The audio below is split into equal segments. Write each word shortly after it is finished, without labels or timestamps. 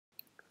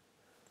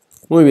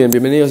Muy bien,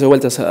 bienvenidos de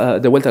vuelta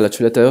a la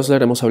chuleta de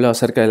Osler. Hemos hablado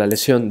acerca de la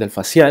lesión del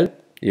facial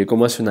y de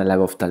cómo hace una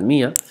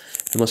lagoftalmía.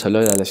 Hemos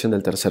hablado de la lesión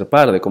del tercer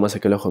par, de cómo hace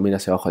que el ojo mire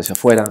hacia abajo, hacia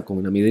afuera, con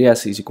una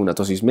midriasis y con una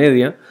ptosis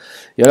media.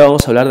 Y ahora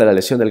vamos a hablar de la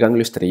lesión del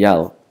ganglio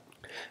estrellado.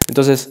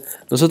 Entonces,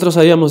 nosotros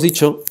habíamos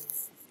dicho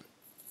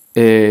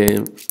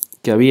que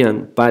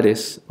habían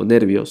pares o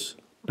nervios.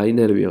 Hay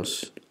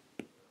nervios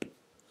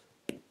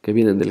que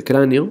vienen del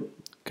cráneo,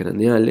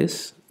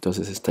 craneales.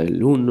 Entonces está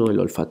el 1, el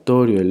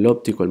olfatorio, el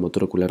óptico, el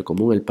motor ocular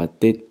común, el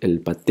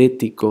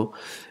patético,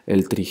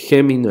 el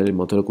trigémino, el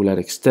motor ocular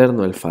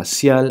externo, el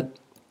facial,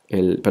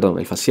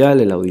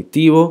 el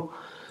auditivo,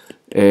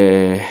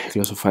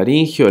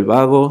 glosofaringio, el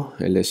vago,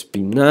 el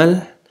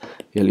espinal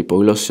y el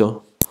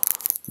hipoglosio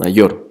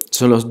mayor.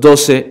 Son los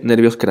 12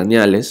 nervios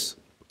craneales,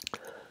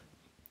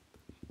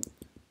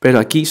 pero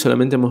aquí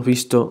solamente hemos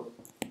visto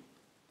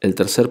el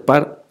tercer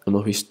par,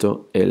 hemos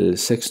visto el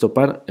sexto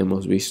par,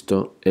 hemos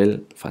visto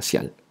el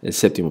facial, el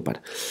séptimo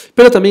par.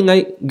 Pero también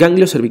hay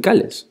ganglios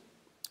cervicales.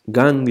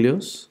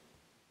 Ganglios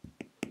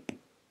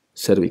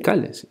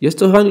cervicales. Y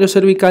estos ganglios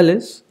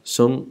cervicales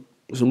son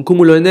un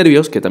cúmulo de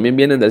nervios que también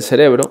vienen del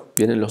cerebro,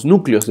 vienen los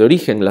núcleos de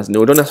origen, las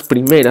neuronas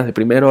primeras de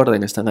primer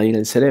orden están ahí en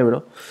el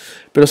cerebro,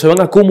 pero se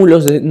van a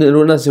cúmulos de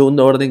neuronas de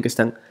segundo orden que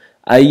están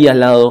ahí al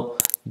lado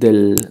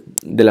de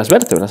las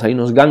vértebras. Hay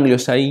unos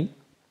ganglios ahí.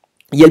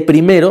 Y el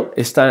primero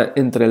está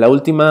entre la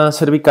última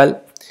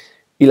cervical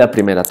y la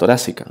primera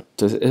torácica.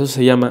 Entonces eso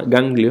se llama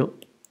ganglio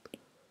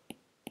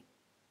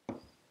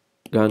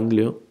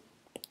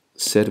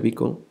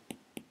cérvico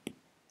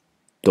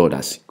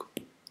torácico.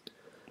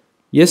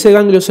 Y ese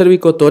ganglio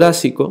cérvico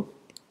torácico,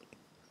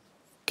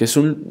 que es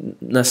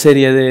una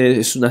serie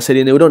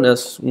de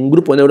neuronas, un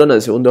grupo de neuronas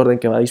de segundo orden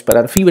que va a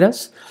disparar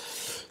fibras,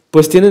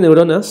 pues tiene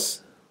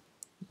neuronas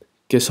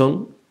que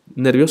son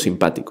nervios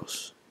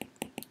simpáticos.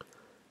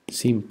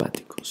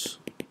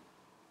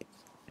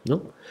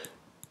 ¿No?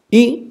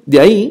 Y de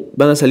ahí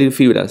van a salir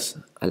fibras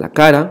a la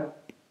cara,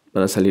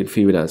 van a salir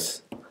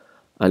fibras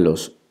a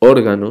los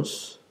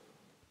órganos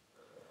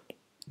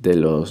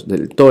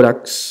del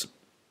tórax,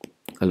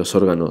 a los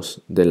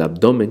órganos del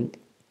abdomen,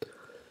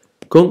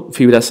 con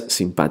fibras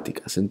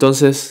simpáticas.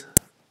 Entonces,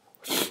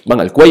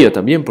 van al cuello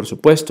también, por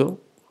supuesto,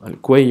 al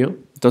cuello.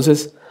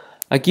 Entonces,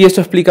 aquí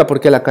esto explica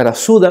por qué la cara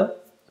suda,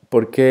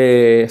 por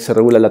qué se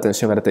regula la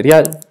tensión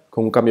arterial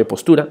con un cambio de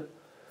postura,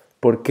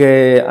 por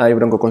qué hay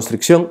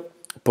broncoconstricción,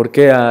 por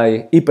qué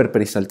hay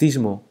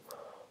hiperperistaltismo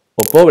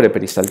o pobre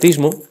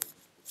peristaltismo.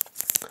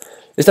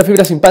 Estas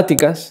fibras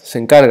simpáticas se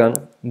encargan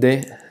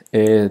de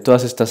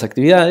todas estas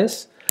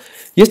actividades.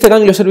 Y este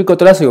ganglio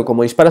cérvico-torácico,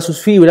 como dispara sus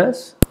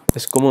fibras,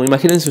 es como,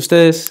 imagínense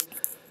ustedes,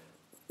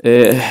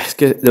 es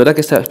que de verdad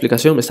que esta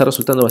explicación me está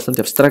resultando bastante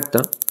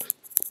abstracta,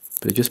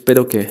 pero yo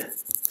espero que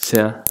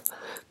sea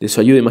de su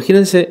ayuda.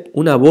 Imagínense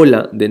una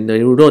bola de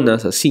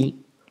neuronas así,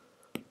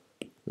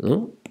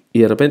 ¿no? Y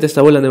de repente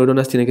esta bola de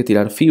neuronas tiene que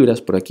tirar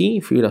fibras por aquí,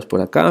 fibras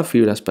por acá,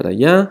 fibras para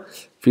allá,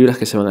 fibras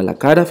que se van a la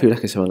cara, fibras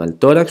que se van al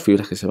tórax,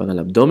 fibras que se van al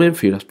abdomen,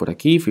 fibras por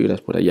aquí,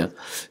 fibras por allá.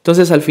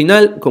 Entonces al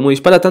final, como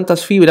dispara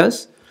tantas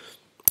fibras,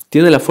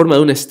 tiene la forma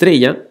de una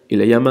estrella y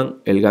le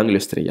llaman el ganglio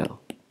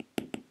estrellado.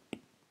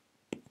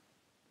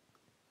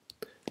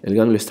 El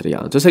ganglio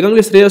estrellado. Entonces el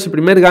ganglio estrellado es el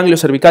primer ganglio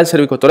cervical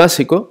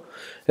cérvico-torácico.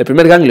 El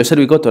primer ganglio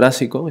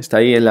cérvico-torácico está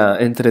ahí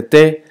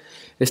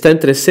está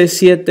entre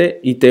C7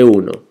 y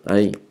T1,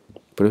 ahí.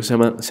 Por eso se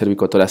llama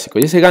cervicotorácico.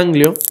 Y ese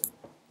ganglio,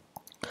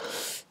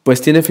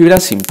 pues tiene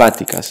fibras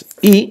simpáticas.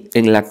 Y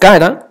en la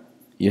cara,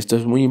 y esto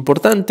es muy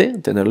importante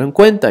tenerlo en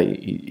cuenta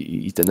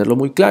y tenerlo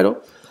muy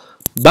claro,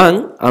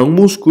 van a un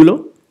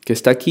músculo que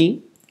está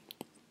aquí,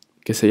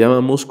 que se llama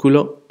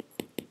músculo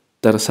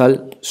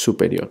tarsal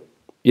superior.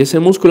 Y ese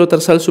músculo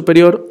tarsal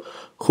superior,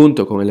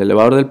 junto con el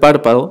elevador del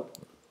párpado,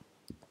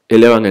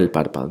 elevan el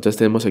párpado. Entonces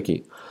tenemos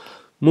aquí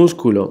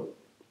músculo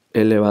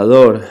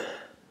elevador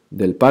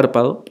del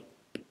párpado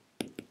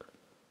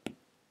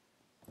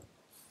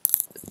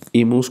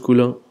y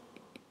músculo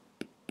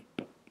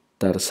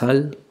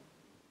tarsal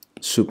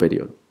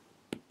superior.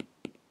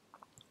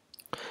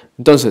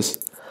 Entonces,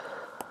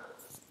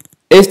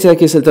 este de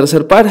aquí es el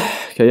tercer par,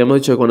 que habíamos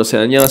dicho que cuando se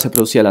dañaba se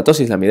producía la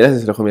ptosis, la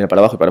midriasis, el ojo mira para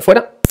abajo y para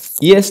afuera.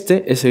 Y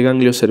este es el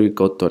ganglio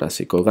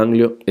cervicotorácico,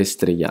 ganglio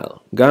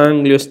estrellado.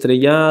 Ganglio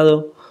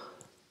estrellado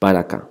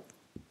para acá.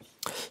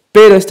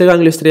 Pero este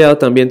ganglio estrellado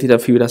también tira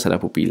fibras a la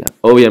pupila.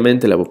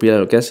 Obviamente la pupila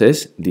lo que hace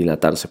es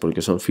dilatarse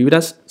porque son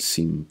fibras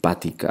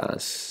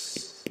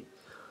simpáticas,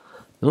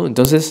 ¿no?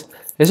 Entonces,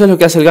 eso es lo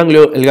que hace el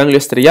ganglio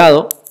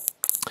estrellado.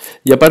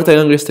 Y aparte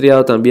del ganglio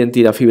estrellado también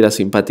tira fibras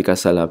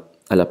simpáticas a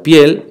la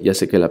piel y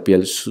hace que la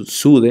piel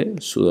sude,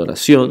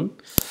 sudoración.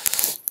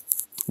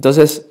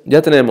 Entonces,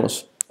 ya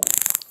tenemos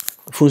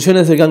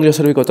funciones del ganglio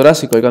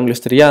cérvico-torácico, el ganglio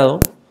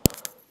estrellado,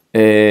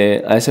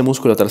 a ese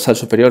músculo tarsal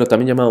superior,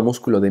 también llamado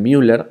músculo de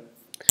Müller,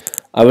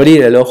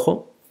 abrir el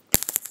ojo,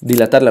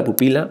 dilatar la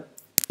pupila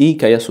y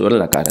que haya sudor en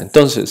la cara.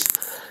 Entonces,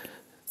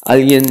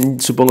 alguien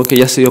supongo que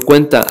ya se dio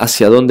cuenta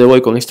hacia dónde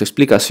voy con esta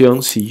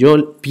explicación. Si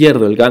yo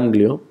pierdo el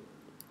ganglio,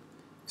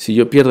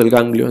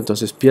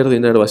 entonces pierdo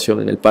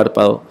inervación en el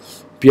párpado,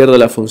 pierdo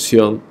la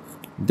función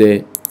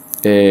de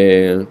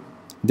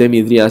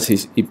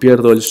midriasis y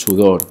pierdo el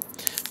sudor.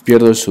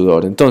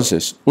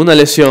 Entonces, una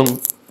lesión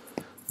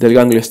del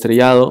ganglio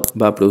estrellado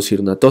va a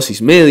producir una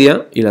ptosis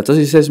media, y la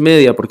ptosis es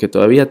media porque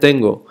todavía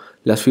tengo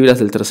las fibras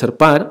del tercer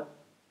par.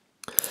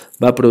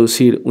 Va a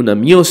producir una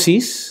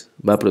miosis,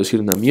 y va a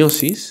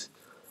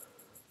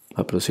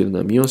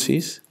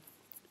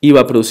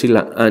producir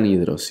la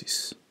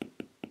anhidrosis,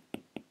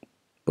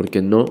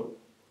 porque no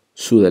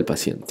suda el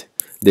paciente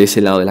de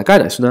ese lado de la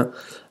cara. Es una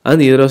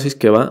anhidrosis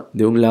que va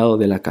de un lado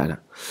de la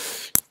cara.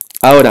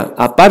 Ahora,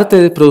 aparte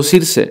de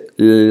producirse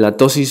la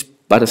ptosis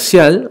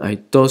parcial, hay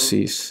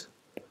ptosis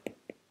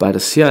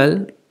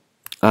parcial,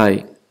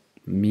 hay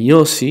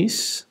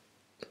miosis.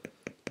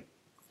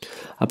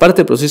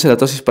 Aparte de producirse la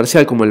ptosis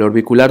parcial, como el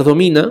orbicular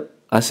domina,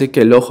 hace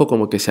que el ojo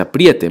como que se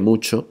apriete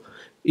mucho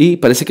y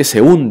parece que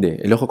se hunde.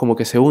 El ojo como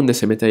que se hunde,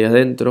 se mete ahí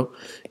adentro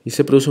y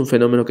se produce un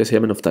fenómeno que se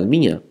llama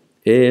enoftalmía.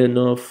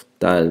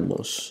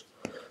 Enoftalmos,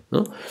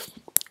 ¿no?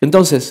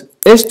 Entonces,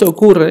 esto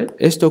ocurre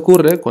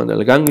cuando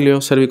el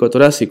ganglio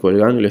cérvico-torácico, el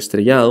ganglio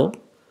estrellado,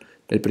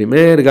 el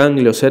primer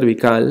ganglio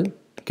cervical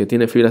que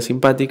tiene fibras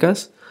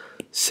simpáticas,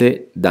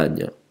 se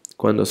daña.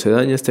 Cuando se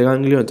daña este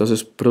ganglio,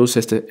 entonces produce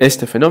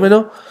este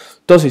fenómeno: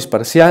 ptosis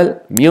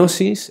parcial,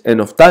 miosis,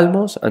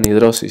 enoftalmos,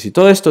 anhidrosis. Y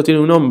todo esto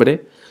tiene un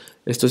nombre.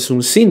 Esto es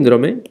un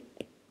síndrome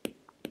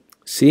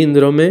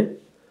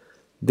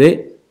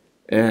de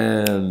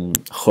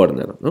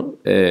Horner, ¿no?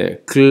 Es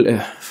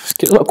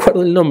que no me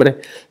acuerdo el nombre.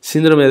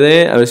 Síndrome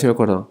de, a ver si me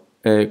acuerdo,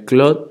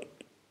 Claude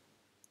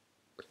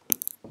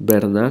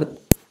Bernard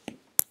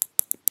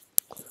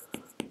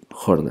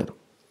Horner,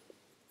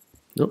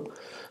 ¿no?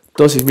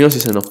 Ptosis,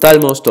 miosis,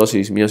 enoftalmos,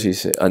 ptosis,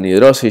 miosis,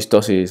 anhidrosis,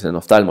 ptosis,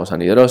 enoftalmos,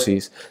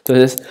 anhidrosis.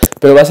 Entonces,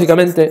 pero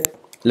básicamente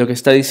lo que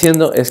está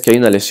diciendo es que hay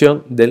una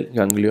lesión del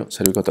ganglio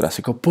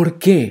cérvico-torácico. ¿Por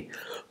qué?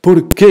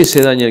 ¿Por qué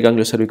se daña el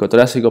ganglio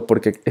cérvico-torácico?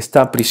 Porque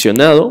está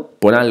aprisionado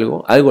por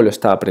algo lo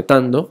está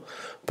apretando,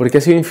 porque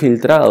ha sido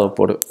infiltrado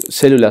por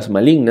células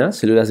malignas,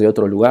 células de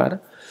otro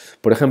lugar.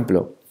 Por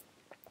ejemplo,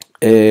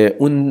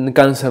 un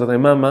cáncer de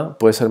mama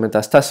puede ser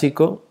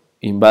metastásico,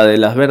 invade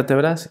las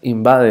vértebras,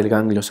 invade el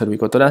ganglio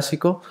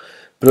cérvico-torácico,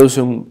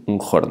 produce un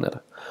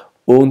Horner.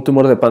 Un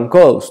tumor de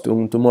Pancoast,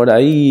 un tumor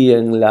ahí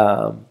en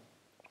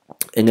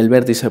el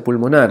vértice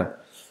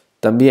pulmonar,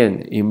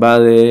 también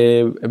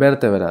invade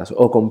vértebras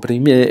o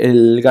comprime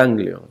el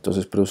ganglio,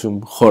 entonces produce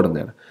un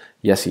Horner,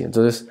 y así.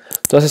 Entonces,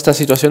 todas estas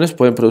situaciones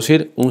pueden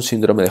producir un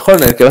síndrome de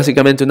Horner, que es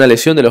básicamente una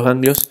lesión de los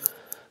ganglios,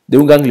 de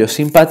un ganglio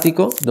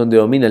simpático, donde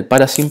domina el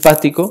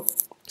parasimpático.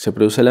 Se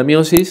produce la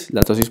miosis,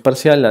 la ptosis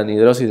parcial, la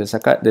anhidrosis de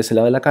ese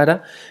lado de la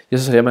cara, y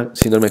eso se llama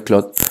síndrome de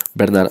Claude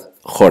Bernard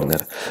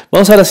Horner.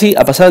 Vamos ahora sí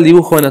a pasar al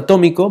dibujo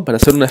anatómico para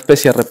hacer una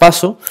especie de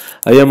repaso.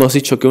 Habíamos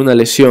dicho que una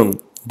lesión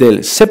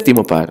del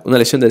séptimo par,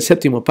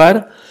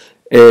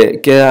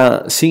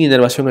 queda sin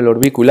inervación el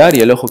orbicular y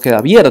el ojo queda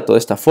abierto de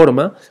esta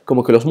forma,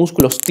 como que los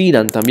músculos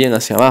tiran también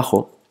hacia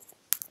abajo.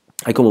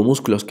 Hay como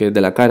músculos que de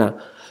la cara,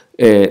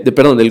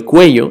 del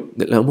cuello,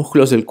 los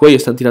músculos del cuello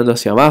están tirando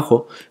hacia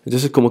abajo,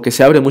 entonces como que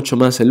se abre mucho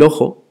más el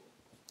ojo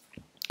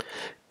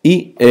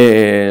y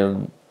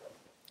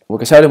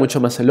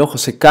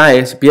se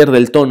cae, se pierde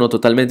el tono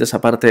totalmente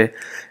esa parte,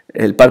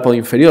 el párpado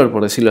inferior,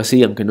 por decirlo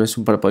así, aunque no es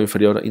un párpado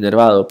inferior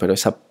inervado, pero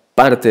esa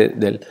parte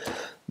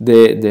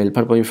del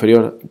párpado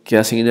inferior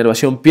queda sin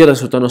inervación, pierde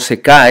su tono,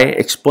 se cae,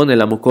 expone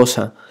la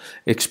mucosa,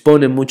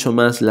 expone mucho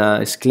más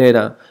la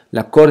esclera,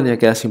 la córnea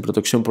queda sin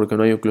protección porque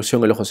no hay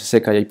oclusión, el ojo se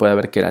seca y ahí puede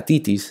haber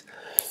queratitis.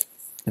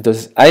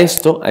 Entonces a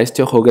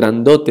este ojo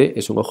grandote,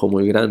 es un ojo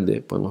muy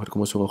grande, podemos ver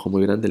cómo es un ojo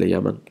muy grande, le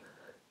llaman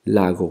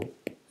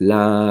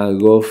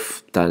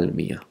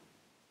lagoftalmía.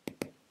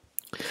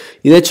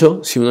 Y de hecho,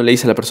 si uno le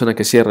dice a la persona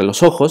que cierre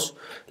los ojos,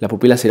 la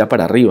pupila se irá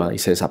para arriba y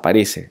se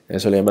desaparece.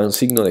 Eso le llaman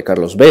signo de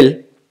Carlos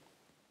Bell.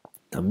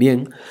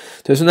 También.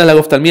 Entonces, una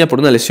lagoftalmía por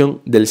una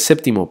lesión del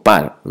séptimo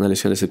par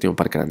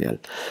craneal.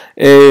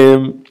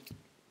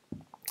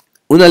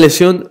 Una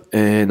lesión,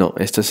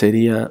 esta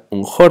sería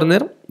un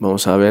Horner.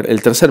 Vamos a ver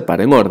el tercer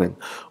par en orden.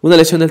 Una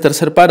lesión del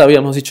tercer par,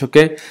 habíamos dicho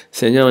que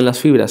se dañaban las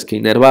fibras que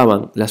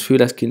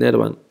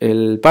inervan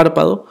el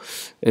párpado.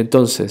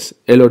 Entonces,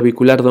 el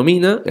orbicular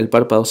domina, el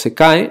párpado se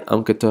cae,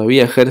 aunque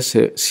todavía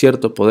ejerce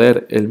cierto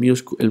poder el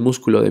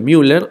músculo de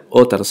Müller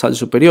o tarsal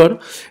superior.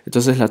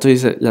 Entonces, la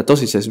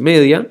ptosis es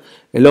media,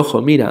 el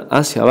ojo mira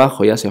hacia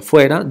abajo y hacia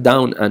afuera,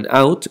 down and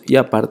out, y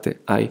aparte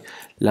hay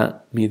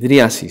la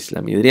midriasis.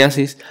 La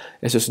midriasis,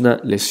 eso es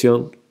una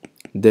lesión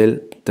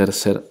del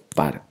tercer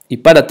par. Y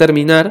para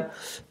terminar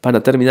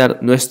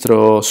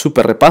nuestro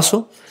super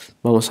repaso,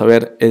 vamos a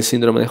ver el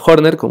síndrome de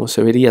Horner, como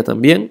se vería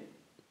también.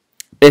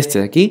 Este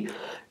de aquí,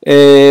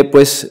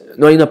 pues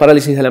no hay una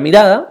parálisis de la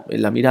mirada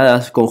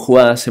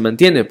conjugada se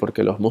mantiene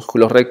porque los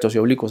músculos rectos y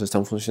oblicuos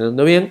están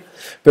funcionando bien,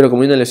 pero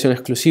como hay una lesión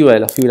exclusiva de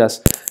las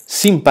fibras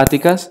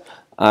simpáticas,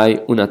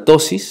 hay una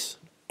ptosis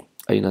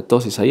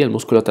ahí, el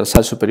músculo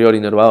tarsal superior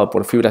inervado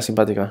por fibras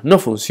simpáticas no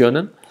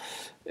funcionan.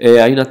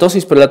 Hay una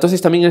ptosis, pero la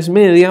ptosis también es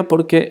media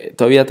porque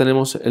todavía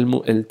tenemos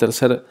el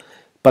tercer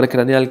par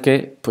craneal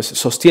que pues,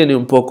 sostiene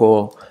un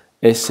poco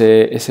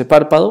ese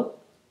párpado.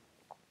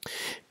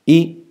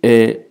 Y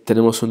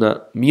tenemos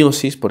una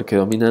miosis porque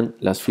dominan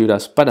las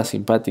fibras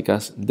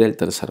parasimpáticas del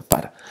tercer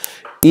par.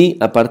 Y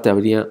aparte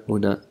habría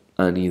una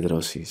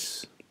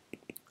anhidrosis.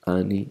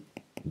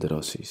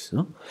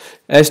 ¿No?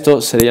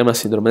 Esto se le llama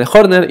síndrome de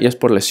Horner y es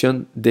por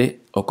lesión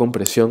o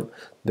compresión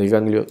del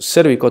ganglio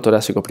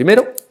cervicotorácico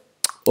primero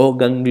o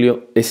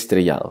ganglio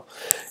estrellado.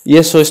 Y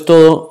eso es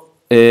todo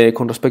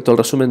con respecto al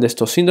resumen de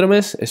estos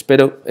síndromes.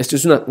 Espero, esto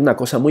es una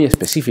cosa muy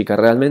específica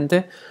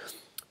realmente,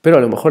 pero a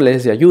lo mejor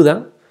les de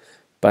ayuda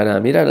para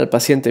mirar al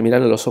paciente,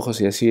 mirarle a los ojos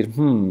y decir,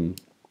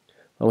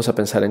 vamos a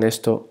pensar en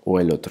esto o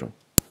el otro.